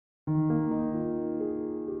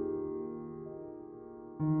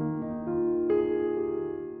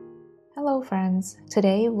Hello friends!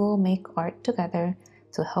 Today we'll make art together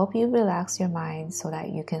to help you relax your mind so that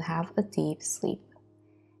you can have a deep sleep.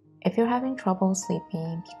 If you're having trouble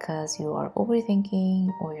sleeping because you are overthinking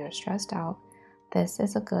or you're stressed out, this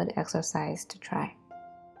is a good exercise to try.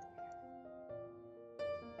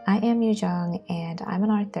 I am Yu Jung and I'm an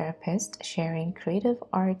art therapist sharing creative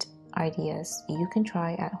art ideas you can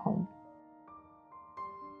try at home.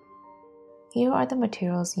 Here are the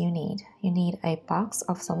materials you need. You need a box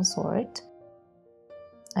of some sort,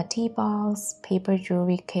 a tea box, paper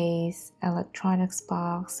jewelry case, electronics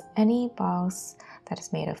box, any box that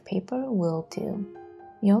is made of paper will do.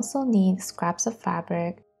 You also need scraps of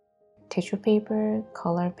fabric, tissue paper,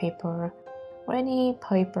 color paper, or any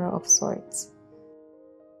paper of sorts.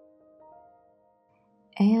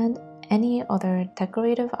 And any other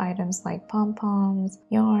decorative items like pom-poms,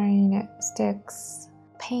 yarn, sticks,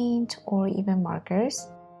 paint, or even markers.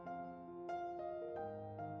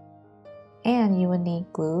 And you will need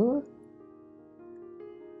glue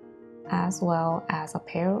as well as a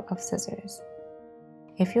pair of scissors.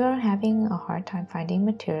 If you are having a hard time finding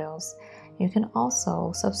materials, you can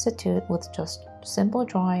also substitute with just simple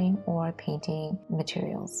drawing or painting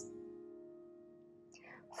materials.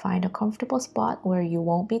 Find a comfortable spot where you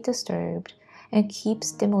won't be disturbed and keep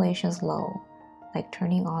stimulations low, like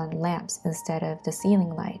turning on lamps instead of the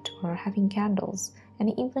ceiling light or having candles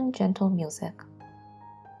and even gentle music.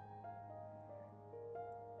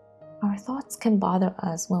 Our thoughts can bother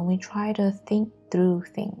us when we try to think through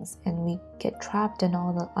things and we get trapped in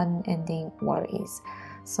all the unending worries.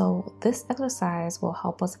 So this exercise will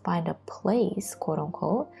help us find a place, quote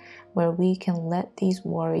unquote, where we can let these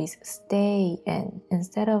worries stay in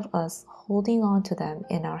instead of us holding on to them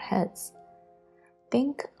in our heads.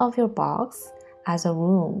 Think of your box as a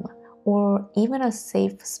room or even a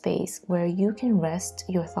safe space where you can rest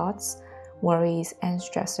your thoughts, worries, and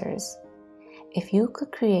stressors. If you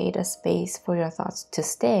could create a space for your thoughts to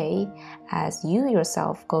stay as you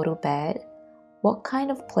yourself go to bed, what kind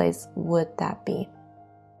of place would that be?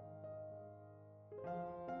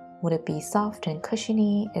 Would it be soft and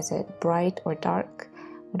cushiony? Is it bright or dark?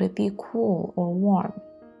 Would it be cool or warm?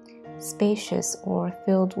 Spacious or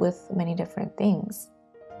filled with many different things?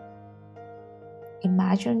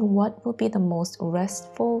 Imagine what would be the most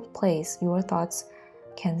restful place your thoughts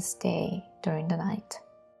can stay during the night.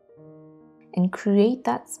 And create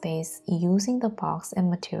that space using the box and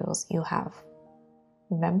materials you have.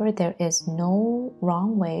 Remember, there is no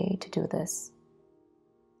wrong way to do this.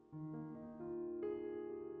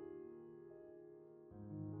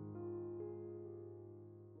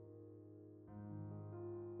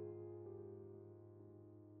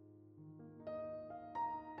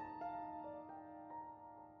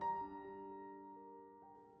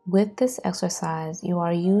 With this exercise, you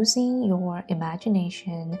are using your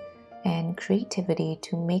imagination and creativity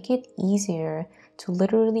to make it easier to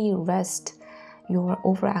literally rest your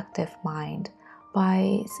overactive mind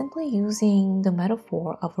by simply using the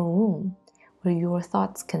metaphor of a room where your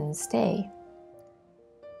thoughts can stay.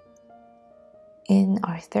 In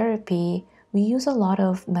our therapy, we use a lot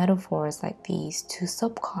of metaphors like these to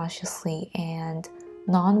subconsciously and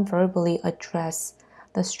non-verbally address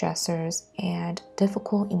the stressors and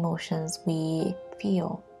difficult emotions we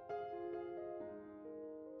feel.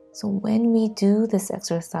 So when we do this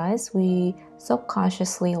exercise, we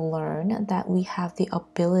subconsciously learn that we have the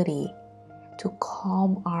ability to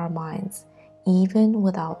calm our minds even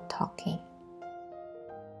without talking.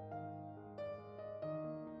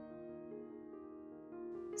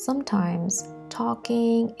 Sometimes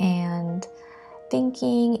talking and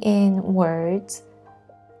thinking in words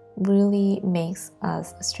really makes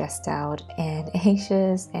us stressed out and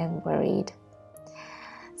anxious and worried.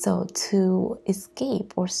 So to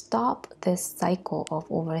escape or stop this cycle of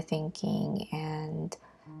overthinking and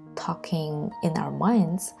talking in our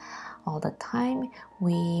minds all the time,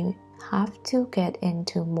 we have to get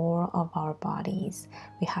into more of our bodies.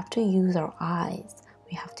 We have to use our eyes.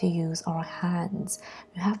 We have to use our hands.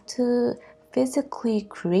 We have to physically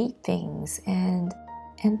create things and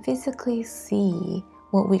physically see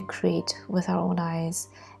what we create with our own eyes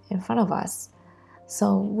in front of us.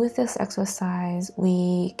 So with this exercise,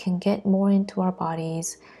 we can get more into our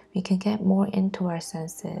bodies, we can get more into our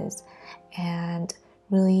senses, and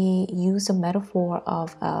really use a metaphor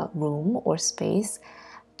of a room or space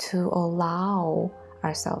to allow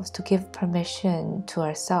ourselves, to give permission to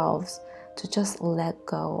ourselves to just let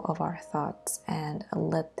go of our thoughts and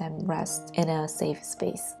let them rest in a safe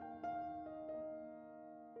space.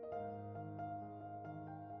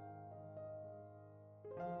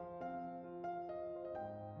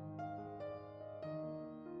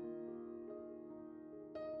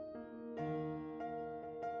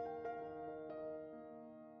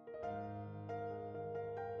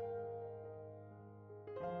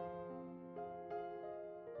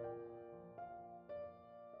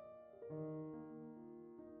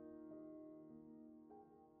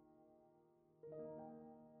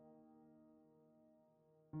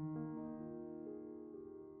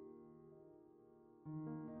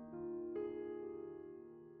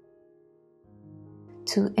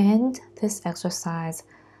 To end this exercise,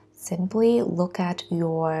 simply look at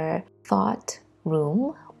your thought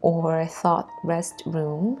room or thought rest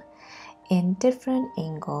room in different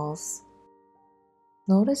angles.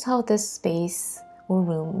 Notice how this space or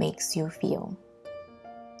room makes you feel.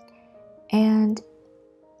 And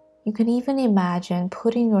you can even imagine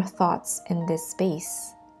putting your thoughts in this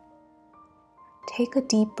space. Take a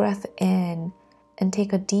deep breath in and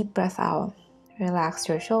take a deep breath out. Relax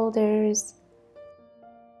your shoulders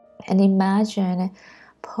and imagine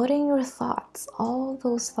putting your thoughts, all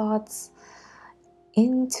those thoughts,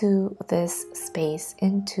 into this space,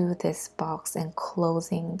 into this box, and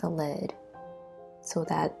closing the lid so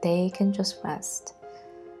that they can just rest.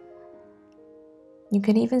 You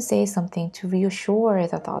can even say something to reassure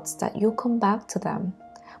the thoughts that you'll come back to them,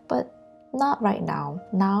 but not right now.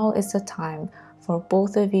 Now is the time for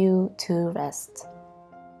both of you to rest.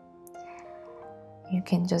 You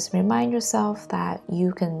can just remind yourself that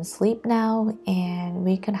you can sleep now and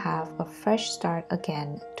we can have a fresh start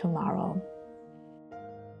again tomorrow.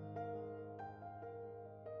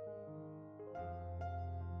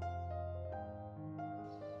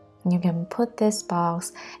 You can put this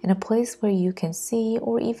box in a place where you can see,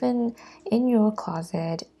 or even in your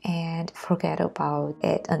closet, and forget about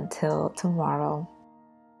it until tomorrow.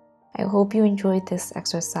 I hope you enjoyed this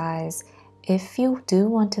exercise. If you do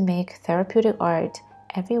want to make therapeutic art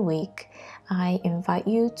every week, I invite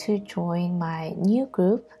you to join my new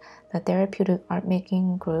group, the Therapeutic Art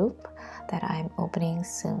Making group that I'm opening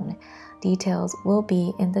soon. Details will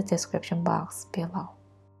be in the description box below.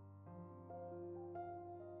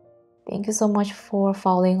 Thank you so much for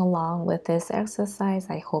following along with this exercise.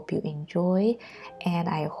 I hope you enjoy, and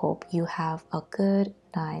I hope you have a good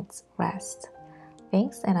night's rest.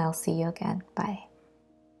 Thanks, and I'll see you again. Bye.